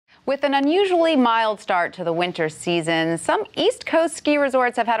With an unusually mild start to the winter season, some East Coast ski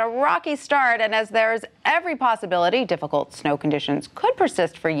resorts have had a rocky start, and as there's every possibility difficult snow conditions could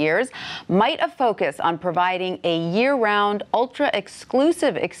persist for years, might a focus on providing a year-round,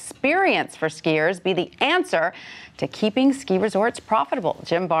 ultra-exclusive experience for skiers be the answer to keeping ski resorts profitable?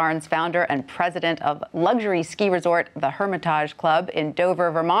 Jim Barnes, founder and president of luxury ski resort the Hermitage Club in Dover,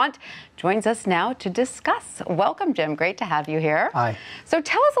 Vermont, joins us now to discuss. Welcome, Jim. Great to have you here. Hi. So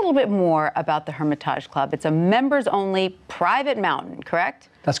tell us a little bit more about the Hermitage Club. It's a members-only private mountain, correct?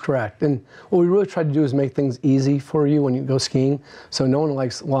 That's correct. And what we really try to do is make things easy for you when you go skiing. So no one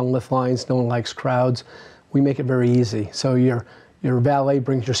likes long lift lines, no one likes crowds. We make it very easy. So your valet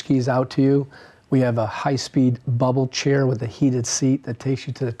brings your skis out to you. We have a high-speed bubble chair with a heated seat that takes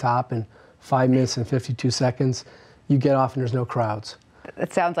you to the top in 5 minutes and 52 seconds. You get off and there's no crowds.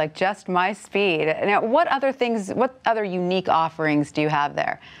 It sounds like just my speed. Now, what other unique offerings do you have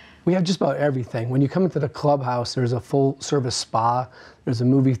there? We have just about everything. When you come into the clubhouse, there's a full-service spa. There's a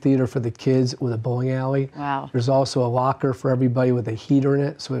movie theater for the kids with a bowling alley. Wow. There's also a locker for everybody with a heater in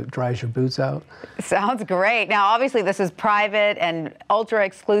it, so it dries your boots out. Sounds great. Now, obviously, this is private and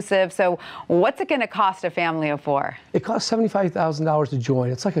ultra-exclusive, so what's it going to cost a family of four? It costs $75,000 to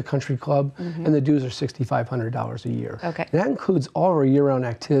join. It's like a country club, and the dues are $6,500 a year. Okay. And that includes all of our year-round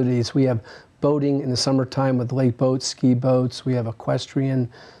activities. We have boating in the summertime with lake boats, ski boats. We have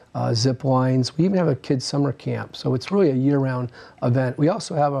equestrian, zip lines. We even have a kids' summer camp, so it's really a year-round event. We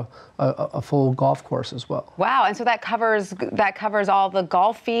also have a full golf course as well. Wow, and so that covers all the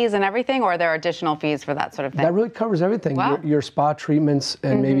golf fees and everything, or are there additional fees for that sort of thing? That really covers everything. Wow. Your spa treatments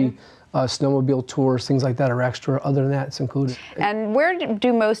and maybe snowmobile tours, things like that are extra. Other than that, it's included. And where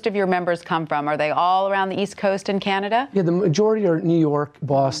do most of your members come from? Are they all around the East Coast and Canada? Yeah, the majority are New York,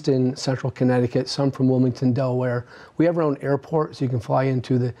 Boston, Central Connecticut, some from Wilmington, Delaware. We have our own airport, so you can fly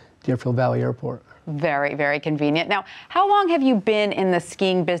into the Deerfield Valley Airport. Very, very convenient. Now, how long have you been in the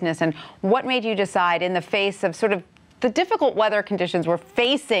skiing business, and what made you decide, in the face of sort of the difficult weather conditions we're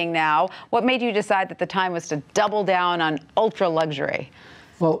facing now, what made you decide that the time was to double down on ultra luxury?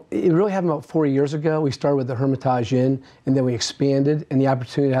 Well, it really happened about 4 years ago. We started with the Hermitage Inn, and then we expanded, and the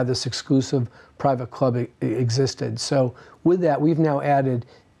opportunity to have this exclusive private club existed. So with that, we've now added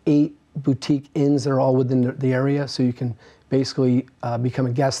 8 boutique inns that are all within the area, so you can basically become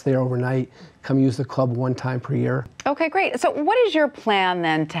a guest there overnight, come use the club one time per year. Okay, great. So what is your plan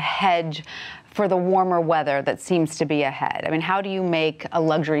then to hedge for the warmer weather that seems to be ahead? I mean, how do you make a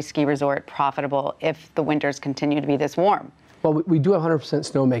luxury ski resort profitable if the winters continue to be this warm? Well, we do have 100%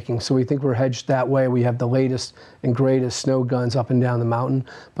 snowmaking, so we think we're hedged that way. We have the latest and greatest snow guns up and down the mountain,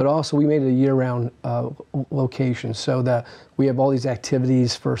 but also we made it a year-round location so that we have all these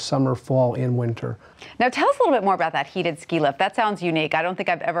activities for summer, fall, and winter. Now, tell us a little bit more about that heated ski lift. That sounds unique. I don't think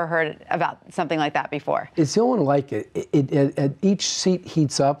I've ever heard about something like that before. It's the only one like it. Each seat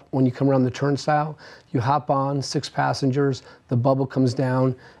heats up when you come around the turnstile. You hop on, 6 passengers, the bubble comes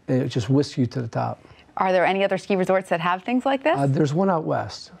down, and it just whisks you to the top. Are there any other ski resorts that have things like this? There's one out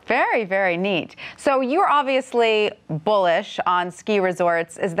west. Very, very neat. So you're obviously bullish on ski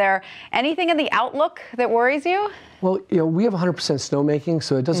resorts. Is there anything in the outlook that worries you? Well, we have 100% snowmaking,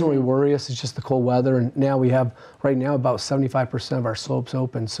 so it doesn't really worry us. It's just the cold weather, and now we have, right now, about 75% of our slopes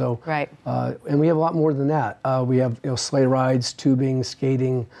open. So, right. And we have a lot more than that. We have sleigh rides, tubing,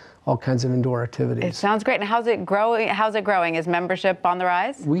 skating, all kinds of indoor activities. It sounds great. And how's it growing? How's it growing? Is membership on the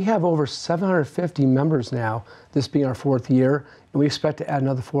rise? We have over 750 members now, this being our 4th year, and we expect to add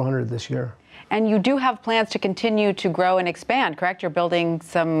another 400 this year. And you do have plans to continue to grow and expand, correct? You're building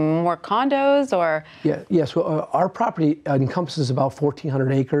some more condos, or? Yeah, yes. Well, our property encompasses about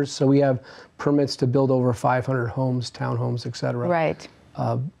 1,400 acres, so we have permits to build over 500 homes, townhomes, et cetera. Right.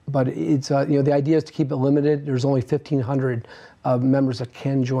 But it's the idea is to keep it limited. There's only 1,500 members that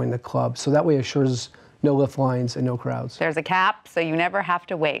can join the club, so that way assures no lift lines and no crowds. There's a cap, so you never have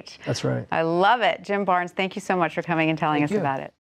to wait. That's right. I love it. Jim Barnes, thank you so much for coming and telling us about it.